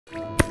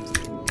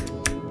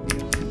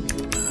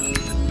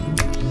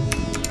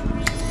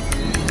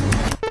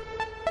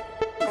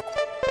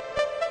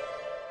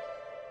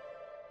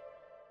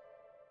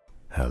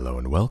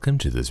welcome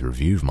to this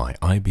review of my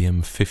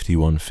IBM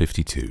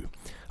 5152.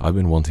 I've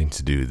been wanting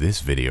to do this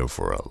video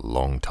for a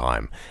long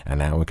time, and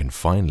now I can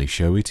finally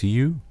show it to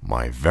you,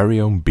 my very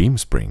own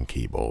beamspring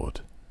keyboard.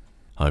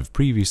 I've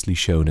previously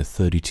shown a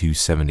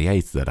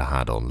 3278 that I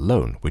had on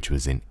loan, which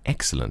was in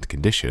excellent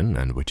condition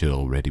and which had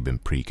already been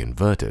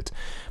pre-converted.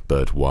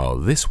 But while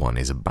this one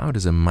is about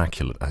as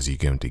immaculate as you're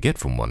going to get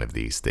from one of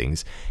these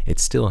things, it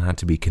still had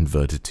to be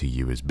converted to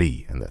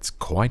USB, and that's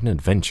quite an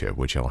adventure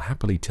which I'll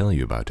happily tell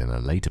you about in a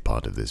later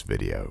part of this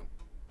video.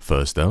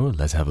 First though,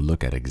 let's have a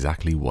look at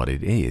exactly what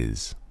it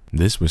is.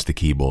 This was the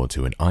keyboard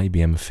to an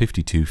IBM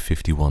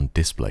 5251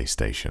 display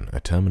station, a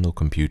terminal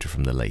computer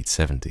from the late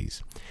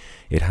 70s.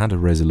 It had a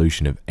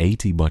resolution of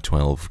 80 by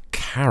 12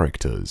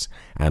 characters,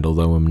 and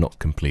although I'm not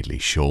completely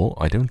sure,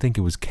 I don't think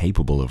it was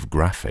capable of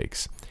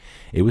graphics.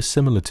 It was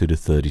similar to the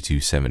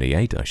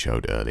 3278 I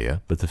showed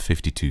earlier, but the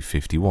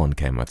 5251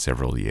 came out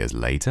several years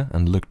later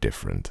and looked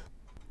different.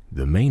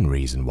 The main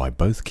reason why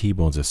both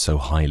keyboards are so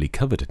highly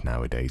coveted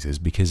nowadays is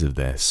because of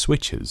their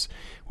switches,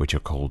 which are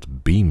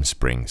called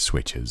beamspring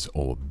switches,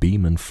 or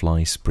beam and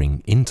fly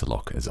spring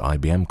interlock as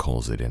IBM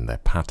calls it in their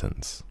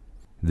patents.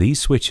 These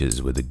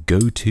switches were the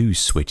go-to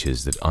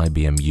switches that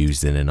IBM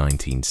used in the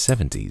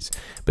 1970s,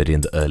 but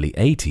in the early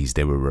 80s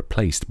they were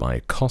replaced by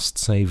a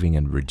cost-saving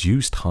and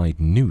reduced-height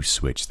new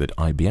switch that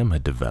IBM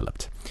had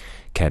developed.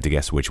 Care to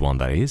guess which one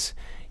that is?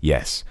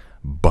 Yes,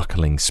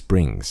 buckling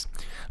springs.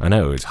 I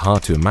know, it's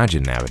hard to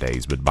imagine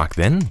nowadays, but back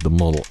then, the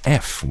Model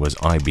F was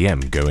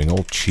IBM going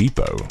all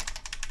cheapo.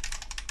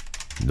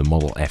 The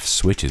Model F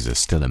switches are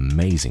still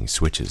amazing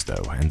switches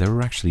though, and they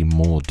were actually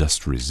more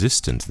dust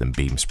resistant than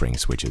beamspring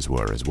switches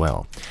were as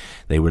well.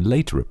 They were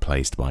later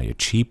replaced by a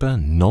cheaper,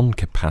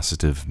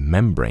 non-capacitive,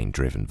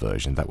 membrane-driven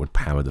version that would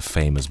power the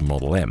famous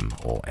Model M,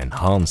 or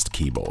enhanced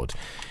keyboard,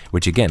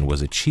 which again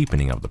was a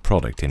cheapening of the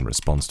product in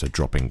response to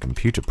dropping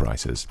computer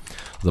prices.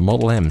 The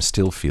Model M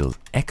still feels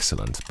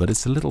excellent, but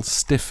it's a little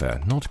stiffer,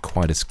 not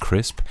quite as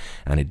crisp,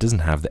 and it doesn't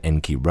have the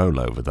N-key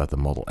rollover that the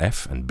Model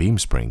F and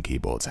beamspring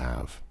keyboards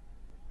have.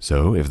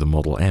 So, if the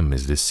Model M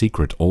is the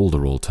secret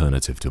older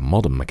alternative to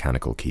modern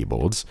mechanical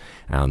keyboards,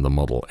 and the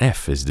Model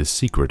F is the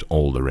secret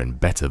older and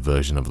better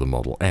version of the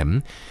Model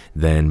M,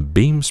 then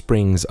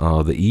beamsprings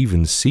are the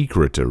even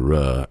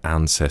secreter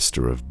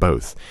ancestor of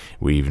both.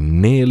 We've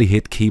nearly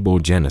hit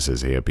keyboard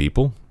genesis here,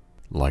 people.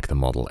 Like the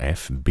Model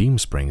F,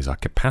 beamsprings are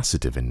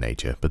capacitive in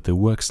nature, but they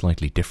work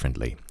slightly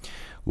differently.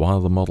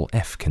 While the Model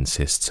F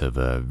consists of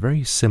a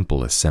very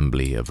simple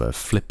assembly of a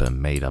flipper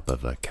made up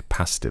of a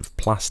capacitive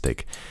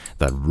plastic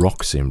that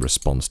rocks in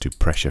response to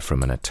pressure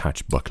from an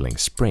attached buckling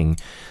spring,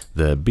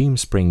 the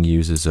beamspring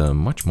uses a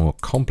much more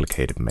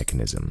complicated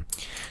mechanism.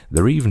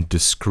 There are even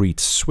discrete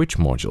switch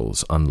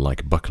modules,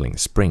 unlike buckling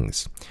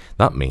springs.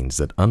 That means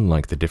that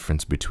unlike the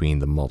difference between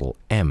the Model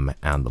M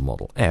and the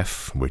Model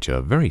F, which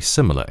are very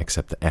similar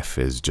except the F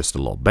is just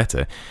a lot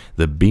better,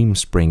 the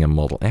beamspring and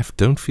Model F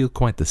don't feel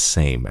quite the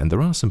same, and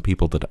there are some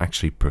people that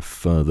actually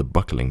prefer the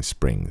buckling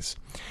springs.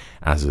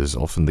 As is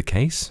often the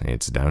case,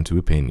 it's down to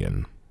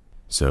opinion.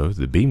 So,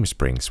 the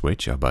beamspring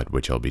switch, about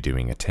which I'll be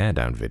doing a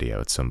teardown video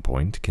at some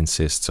point,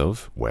 consists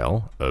of,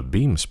 well, a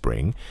beam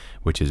spring,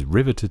 which is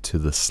riveted to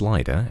the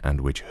slider and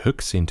which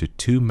hooks into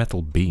two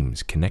metal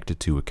beams connected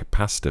to a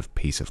capacitive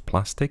piece of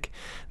plastic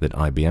that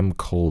IBM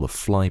call the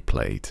fly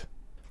plate.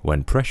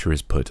 When pressure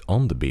is put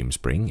on the beam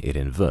spring, it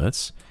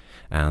inverts,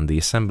 and the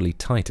assembly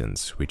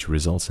tightens, which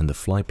results in the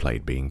fly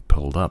plate being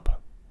pulled up.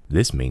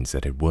 This means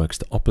that it works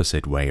the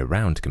opposite way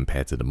around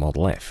compared to the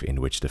Model F,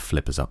 in which the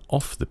flippers are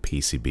off the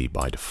PCB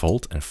by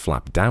default and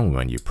flap down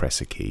when you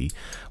press a key,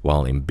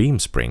 while in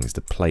beamsprings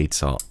the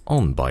plates are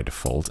on by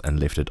default and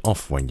lifted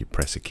off when you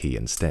press a key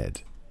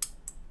instead.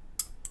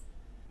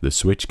 The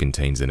switch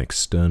contains an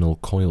external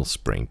coil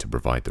spring to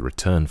provide the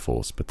return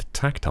force, but the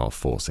tactile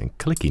force and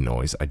clicky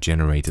noise are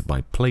generated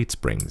by plate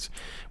springs,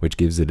 which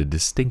gives it a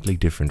distinctly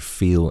different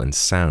feel and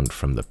sound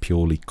from the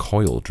purely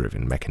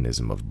coil-driven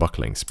mechanism of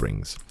buckling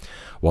springs.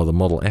 While the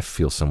Model F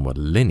feels somewhat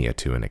linear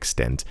to an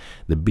extent,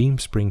 the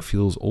beamspring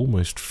feels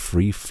almost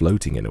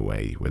free-floating in a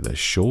way, with a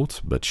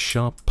short but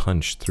sharp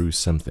punch through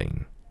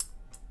something.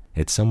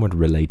 It's somewhat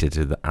related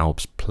to the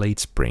Alps plate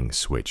spring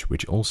switch,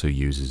 which also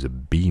uses a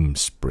beam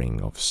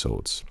spring of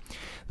sorts.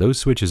 Those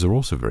switches are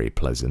also very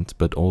pleasant,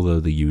 but although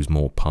they use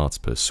more parts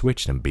per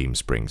switch than beam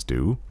springs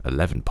do,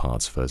 11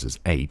 parts versus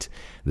 8,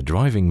 the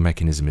driving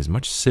mechanism is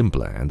much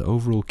simpler and the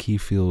overall key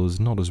feel is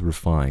not as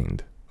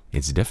refined.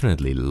 It's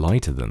definitely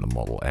lighter than the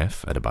Model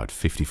F at about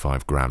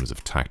 55 grams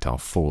of tactile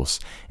force,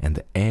 and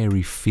the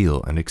airy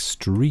feel and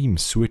extreme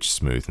switch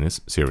smoothness,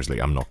 seriously,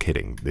 I'm not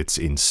kidding, it's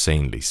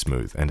insanely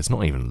smooth and it's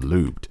not even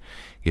lubed,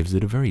 gives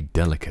it a very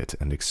delicate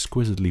and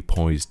exquisitely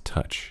poised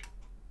touch.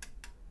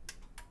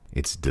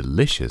 It's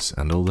delicious,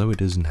 and although it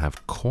doesn't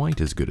have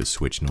quite as good a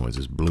switch noise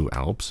as Blue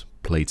Alps,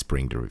 plate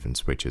spring driven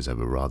switches have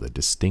a rather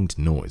distinct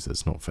noise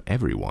that's not for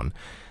everyone,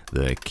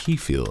 the key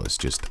feel is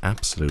just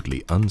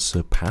absolutely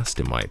unsurpassed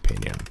in my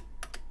opinion.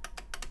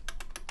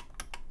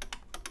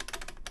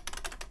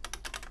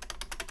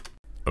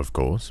 Of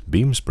course,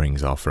 beam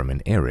springs are from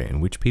an era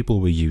in which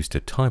people were used to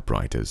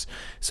typewriters,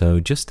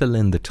 so just to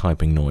lend the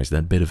typing noise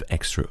that bit of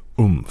extra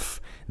oomph,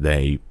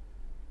 they...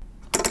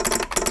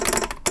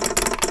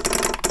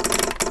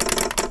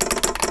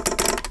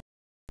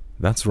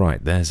 That's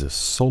right, there's a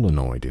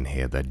solenoid in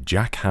here that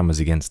jackhammers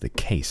against the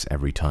case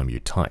every time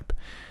you type.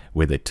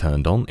 With it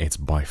turned on, it's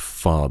by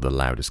far the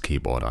loudest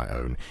keyboard I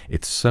own.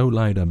 It's so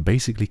loud I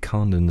basically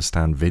can't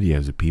understand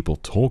videos of people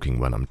talking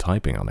when I'm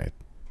typing on it.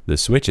 The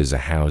switches are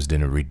housed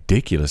in a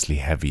ridiculously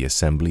heavy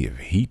assembly of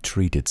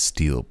heat-treated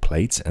steel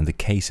plates, and the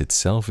case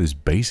itself is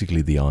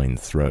basically the Iron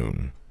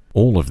Throne.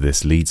 All of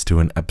this leads to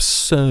an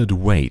absurd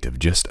weight of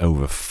just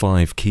over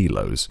 5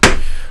 kilos,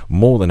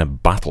 more than a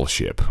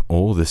battleship,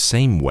 or the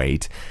same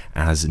weight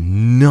as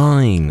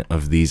 9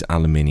 of these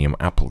aluminium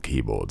Apple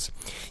keyboards.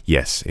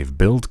 Yes, if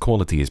build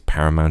quality is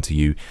paramount to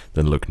you,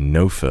 then look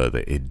no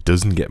further. It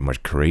doesn't get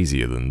much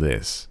crazier than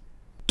this.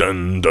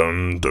 Dun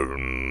dun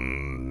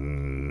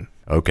dun.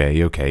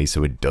 Okay,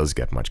 so it does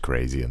get much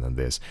crazier than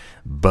this,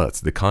 but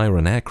the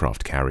Chiron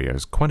aircraft carrier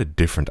is quite a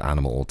different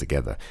animal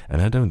altogether,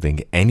 and I don't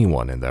think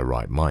anyone in their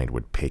right mind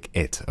would pick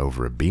it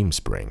over a beam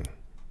spring.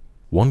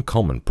 One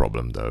common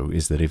problem, though,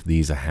 is that if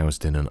these are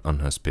housed in an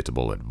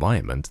unhospitable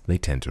environment, they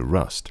tend to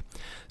rust.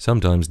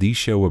 Sometimes these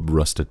show up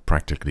rusted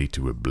practically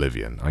to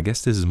oblivion. I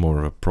guess this is more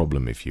of a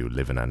problem if you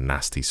live in a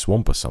nasty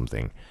swamp or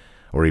something,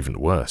 or even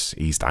worse,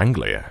 East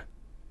Anglia.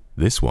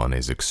 This one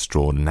is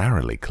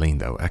extraordinarily clean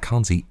though. I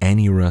can't see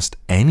any rust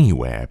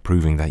anywhere,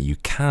 proving that you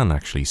can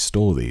actually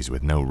store these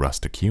with no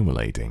rust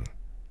accumulating.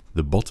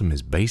 The bottom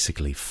is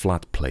basically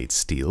flat plate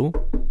steel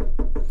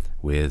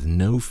with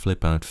no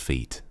flip out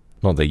feet.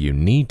 Not that you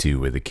need to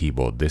with a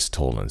keyboard this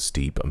tall and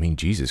steep. I mean,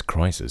 Jesus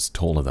Christ, it's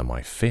taller than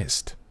my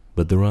fist.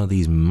 But there are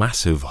these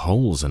massive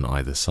holes on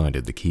either side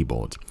of the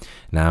keyboard.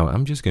 Now,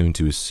 I'm just going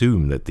to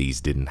assume that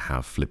these didn't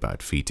have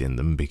flip-out feet in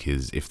them,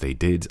 because if they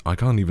did, I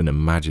can't even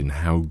imagine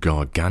how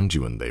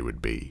gargantuan they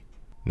would be.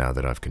 Now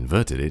that I've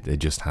converted it, it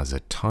just has a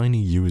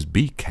tiny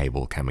USB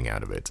cable coming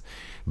out of it.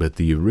 But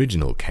the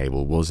original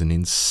cable was an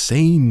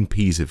insane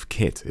piece of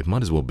kit. It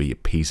might as well be a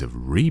piece of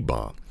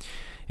rebar.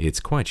 It's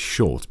quite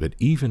short, but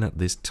even at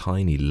this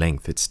tiny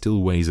length, it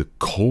still weighs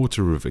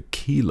 1/4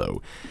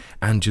 kilo.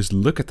 And just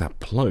look at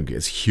that plug,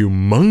 it's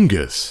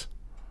humongous!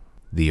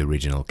 The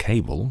original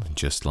cable,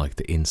 just like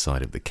the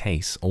inside of the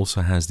case,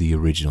 also has the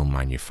original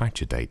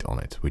manufacture date on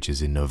it, which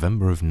is in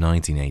November of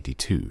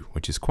 1982,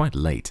 which is quite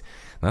late.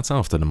 That's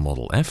after the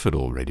Model F had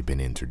already been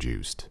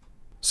introduced.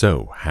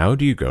 So, how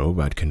do you go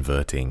about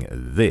converting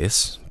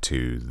this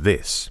to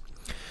this?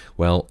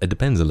 Well, it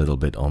depends a little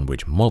bit on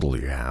which model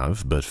you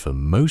have, but for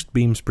most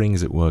beam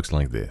springs it works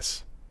like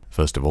this.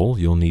 First of all,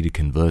 you'll need a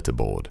converter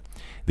board.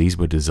 These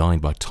were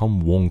designed by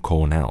Tom Wong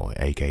Cornell,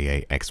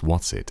 aka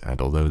X-Whatsit,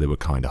 and although they were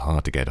kinda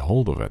hard to get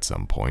hold of at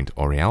some point,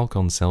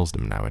 Orialcon sells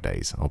them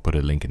nowadays. I'll put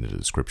a link in the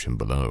description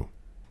below.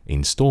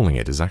 Installing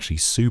it is actually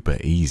super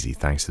easy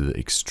thanks to the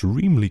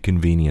extremely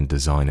convenient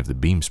design of the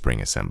beam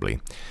spring assembly.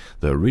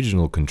 The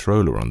original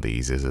controller on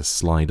these is a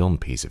slide-on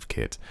piece of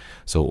kit,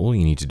 so all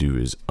you need to do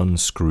is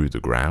unscrew the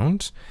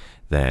ground,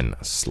 then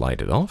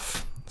slide it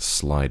off,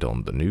 slide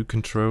on the new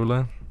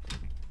controller,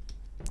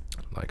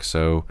 like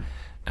so,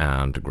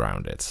 and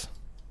ground it.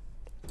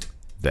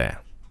 There.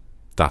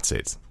 That's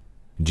it.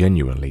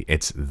 Genuinely,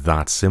 it's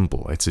that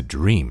simple. It's a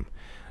dream.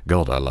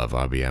 God, I love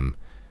IBM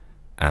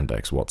and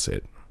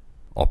X-Whatsit.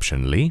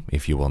 Optionally,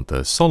 if you want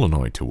the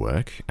solenoid to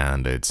work,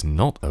 and it's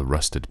not a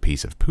rusted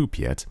piece of poop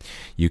yet,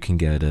 you can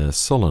get a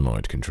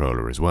solenoid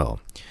controller as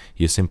well.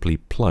 You simply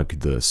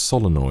plug the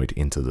solenoid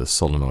into the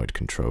solenoid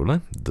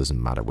controller,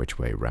 doesn't matter which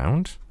way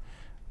round.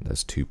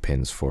 There's 2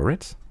 pins for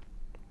it,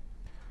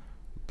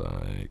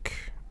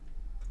 like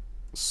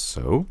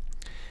so.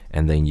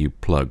 And then you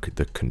plug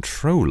the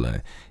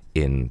controller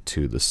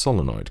into the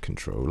solenoid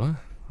controller,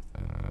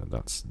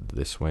 that's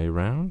this way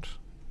round,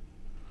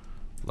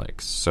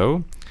 like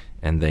so.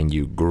 And then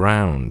you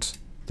ground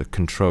the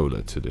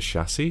controller to the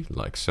chassis,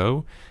 like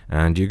so,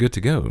 and you're good to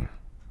go.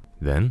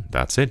 Then,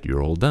 that's it,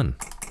 you're all done.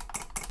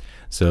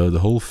 So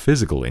the whole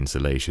physical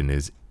installation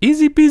is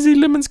easy peasy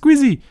lemon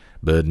squeezy.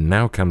 But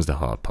now comes the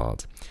hard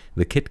part.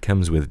 The kit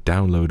comes with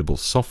downloadable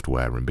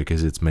software, and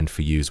because it's meant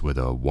for use with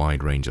a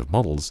wide range of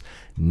models,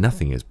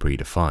 nothing is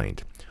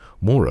predefined.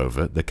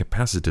 Moreover, the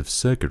capacitive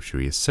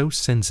circuitry is so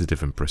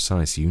sensitive and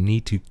precise you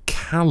need to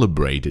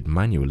calibrate it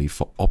manually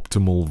for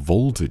optimal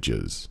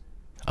voltages.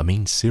 I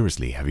mean,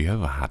 seriously, have you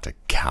ever had to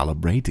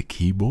calibrate a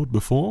keyboard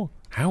before?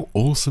 How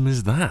awesome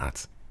is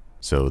that?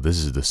 So this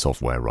is the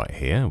software right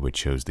here, which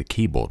shows the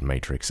keyboard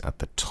matrix at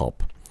the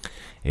top.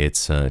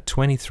 It's a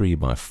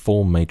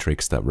 23x4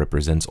 matrix that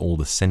represents all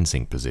the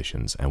sensing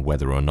positions and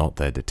whether or not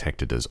they're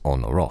detected as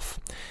on or off.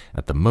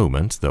 At the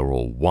moment, they're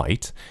all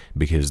white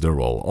because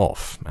they're all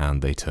off,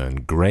 and they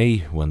turn grey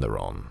when they're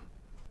on.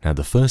 Now,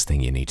 the first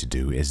thing you need to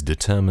do is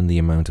determine the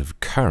amount of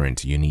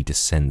current you need to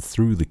send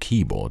through the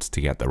keyboard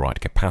to get the right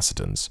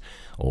capacitance,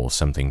 or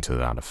something to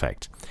that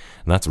effect.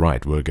 And that's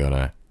right, we're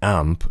gonna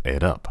amp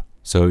it up.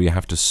 So you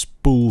have to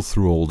spool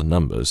through all the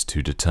numbers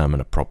to determine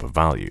a proper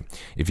value.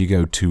 If you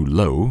go too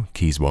low,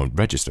 keys won't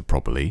register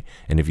properly,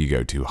 and if you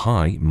go too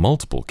high,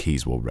 multiple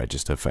keys will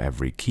register for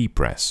every key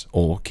press,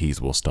 or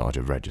keys will start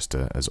to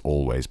register as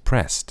always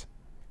pressed.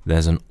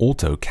 There's an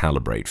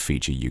auto-calibrate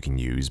feature you can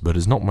use, but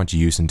it's not much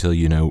use until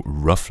you know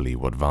roughly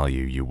what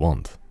value you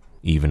want.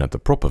 Even at the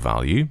proper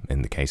value,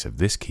 in the case of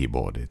this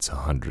keyboard it's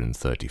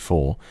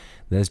 134,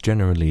 there's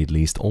generally at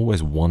least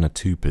always 1 or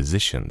 2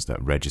 positions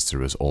that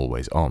register as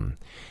always on.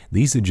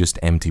 These are just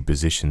empty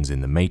positions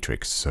in the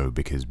matrix, so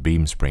because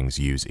beam springs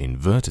use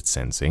inverted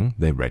sensing,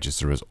 they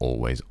register as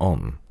always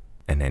on.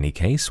 In any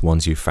case,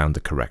 once you've found the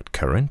correct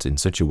current in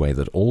such a way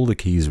that all the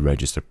keys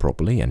register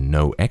properly and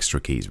no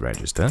extra keys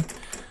register,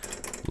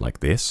 like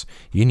this,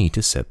 you need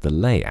to set the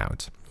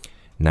layout.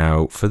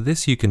 Now, for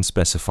this you can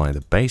specify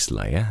the base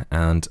layer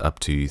and up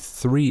to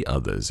 3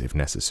 others if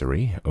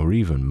necessary, or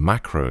even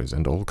macros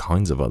and all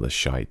kinds of other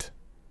shite.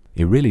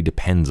 It really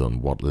depends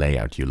on what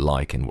layout you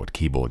like and what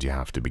keyboard you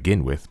have to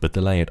begin with, but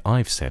the layout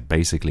I've set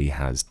basically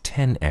has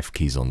 10 F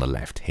keys on the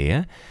left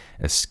here,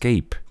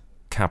 Escape,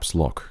 Caps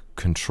Lock,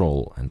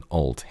 Control and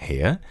Alt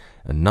here,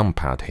 a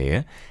numpad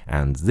here,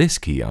 and this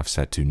key I've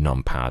set to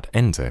numpad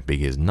enter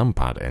because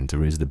numpad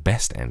enter is the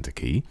best enter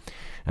key,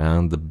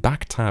 and the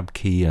back tab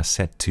key I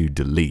set to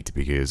delete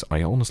because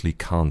I honestly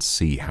can't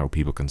see how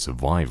people can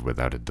survive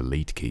without a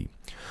delete key.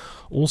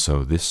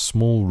 Also, this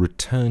small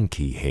return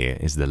key here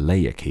is the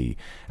layer key,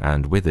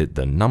 and with it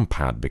the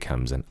numpad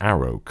becomes an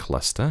arrow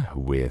cluster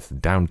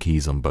with down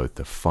keys on both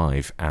the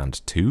 5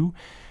 and 2,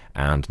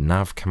 and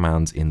nav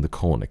commands in the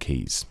corner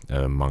keys,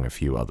 among a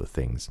few other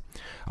things.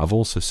 I've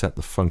also set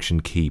the function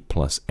key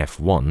plus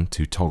F1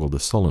 to toggle the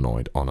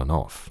solenoid on and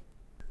off.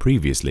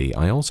 Previously,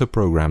 I also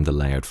programmed the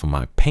layout for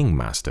my ping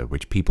master,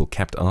 which people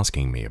kept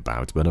asking me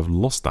about, but I've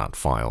lost that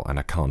file and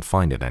I can't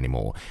find it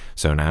anymore.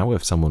 So now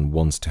if someone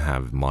wants to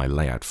have my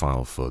layout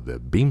file for the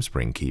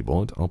beamspring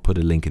keyboard, I'll put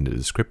a link in the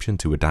description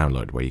to a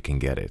download where you can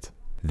get it.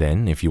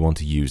 Then, if you want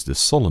to use the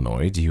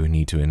solenoid, you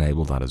need to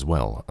enable that as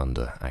well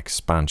under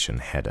expansion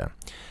header.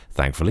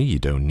 Thankfully, you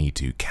don't need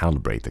to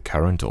calibrate the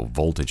current or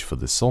voltage for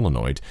the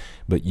solenoid,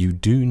 but you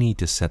do need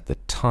to set the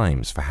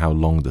times for how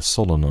long the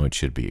solenoid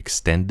should be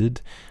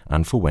extended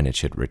and for when it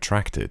should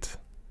retract it.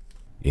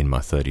 In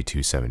my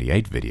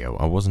 3278 video,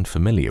 I wasn't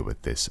familiar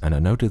with this, and I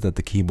noted that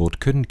the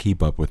keyboard couldn't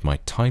keep up with my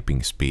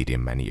typing speed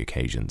in many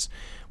occasions,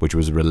 which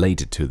was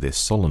related to this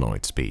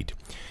solenoid speed.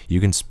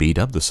 You can speed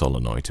up the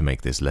solenoid to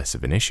make this less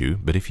of an issue,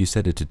 but if you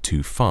set it to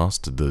too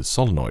fast, the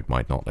solenoid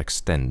might not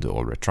extend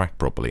or retract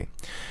properly.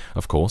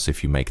 Of course,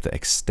 if you make the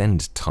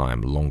extend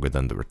time longer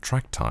than the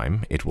retract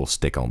time, it will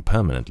stick on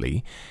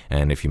permanently,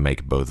 and if you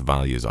make both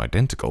values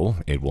identical,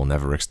 it will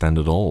never extend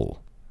at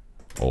all.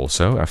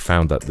 Also, I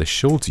found that the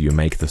shorter you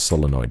make the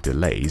solenoid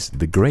delays,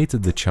 the greater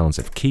the chance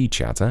of key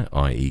chatter,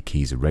 i.e.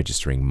 keys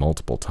registering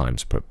multiple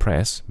times per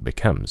press,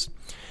 becomes.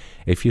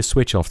 If you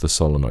switch off the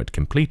solenoid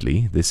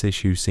completely, this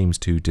issue seems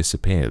to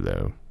disappear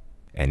though.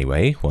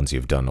 Anyway, once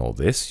you've done all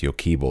this, your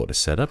keyboard is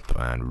set up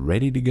and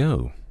ready to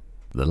go.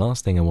 The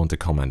last thing I want to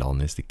comment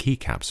on is the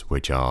keycaps,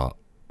 which are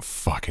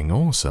fucking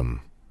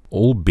awesome.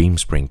 All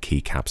beamspring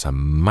keycaps are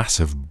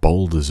massive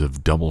boulders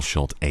of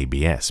double-shot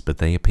ABS, but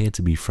they appear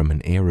to be from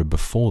an era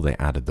before they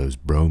added those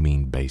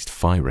bromine-based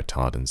fire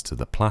retardants to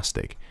the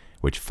plastic,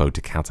 which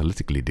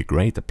photocatalytically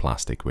degrade the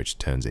plastic, which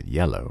turns it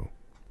yellow.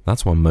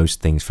 That's why most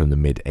things from the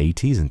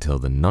mid-80s until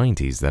the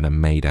 90s that are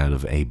made out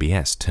of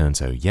ABS turn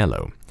so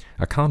yellow.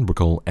 I can't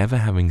recall ever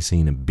having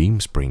seen a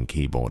beamspring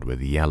keyboard with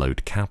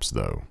yellowed caps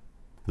though.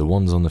 The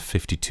ones on the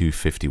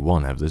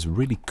 5251 have this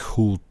really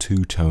cool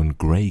two-tone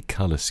grey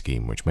color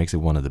scheme, which makes it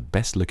one of the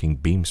best looking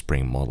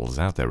beamspring models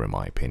out there in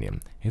my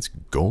opinion. It's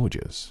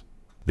gorgeous.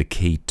 The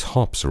key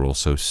tops are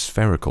also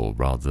spherical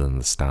rather than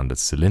the standard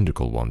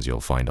cylindrical ones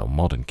you'll find on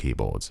modern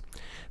keyboards.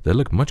 They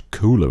look much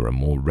cooler and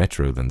more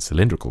retro than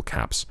cylindrical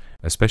caps,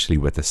 especially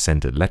with the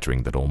centered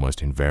lettering that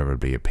almost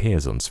invariably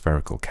appears on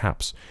spherical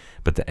caps,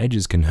 but the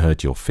edges can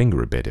hurt your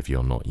finger a bit if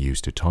you're not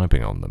used to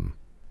typing on them.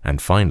 And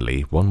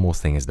finally, one more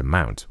thing is the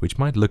mount, which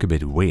might look a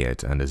bit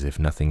weird and as if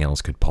nothing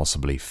else could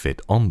possibly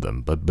fit on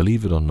them, but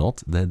believe it or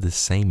not, they're the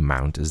same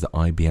mount as the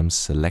IBM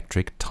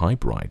Selectric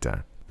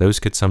typewriter.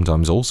 Those could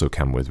sometimes also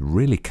come with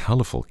really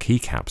colourful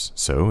keycaps,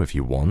 so if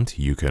you want,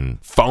 you can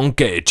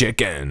funky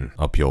chicken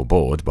up your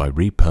board by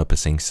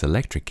repurposing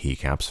Selectric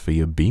keycaps for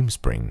your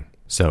beamspring.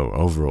 So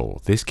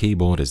overall, this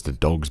keyboard is the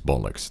dog's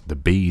bollocks, the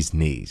bee's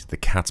knees, the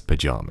cat's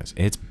pajamas.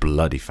 It's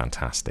bloody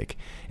fantastic.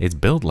 It's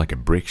built like a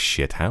brick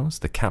shithouse,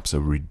 the caps are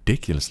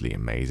ridiculously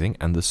amazing,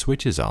 and the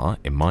switches are,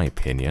 in my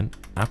opinion,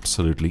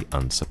 absolutely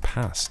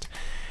unsurpassed.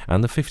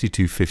 And the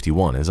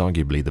 5251 is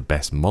arguably the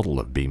best model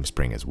of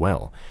beamspring as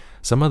well.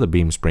 Some other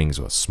beamsprings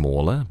were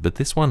smaller, but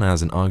this one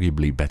has an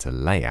arguably better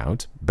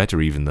layout, better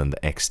even than the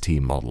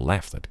XT Model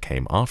F that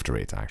came after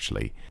it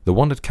actually. The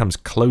one that comes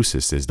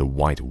closest is the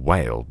White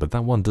Whale, but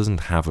that one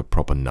doesn't have a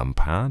proper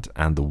numpad,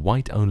 and the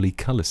white only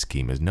color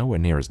scheme is nowhere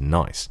near as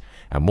nice,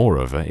 and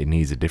moreover it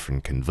needs a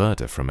different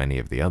converter from any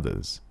of the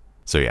others.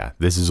 So yeah,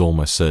 this is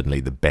almost certainly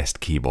the best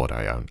keyboard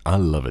I own. I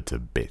love it to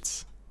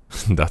bits.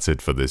 That's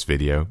it for this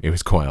video. It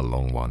was quite a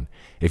long one.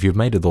 If you've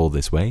made it all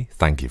this way,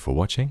 thank you for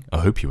watching. I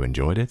hope you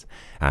enjoyed it.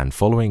 And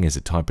following is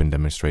a typing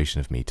demonstration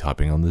of me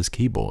typing on this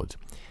keyboard.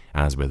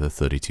 As with the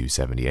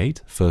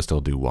 3278, first I'll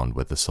do one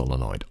with the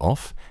solenoid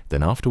off,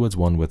 then afterwards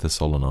one with the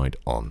solenoid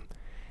on.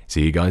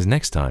 See you guys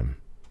next time.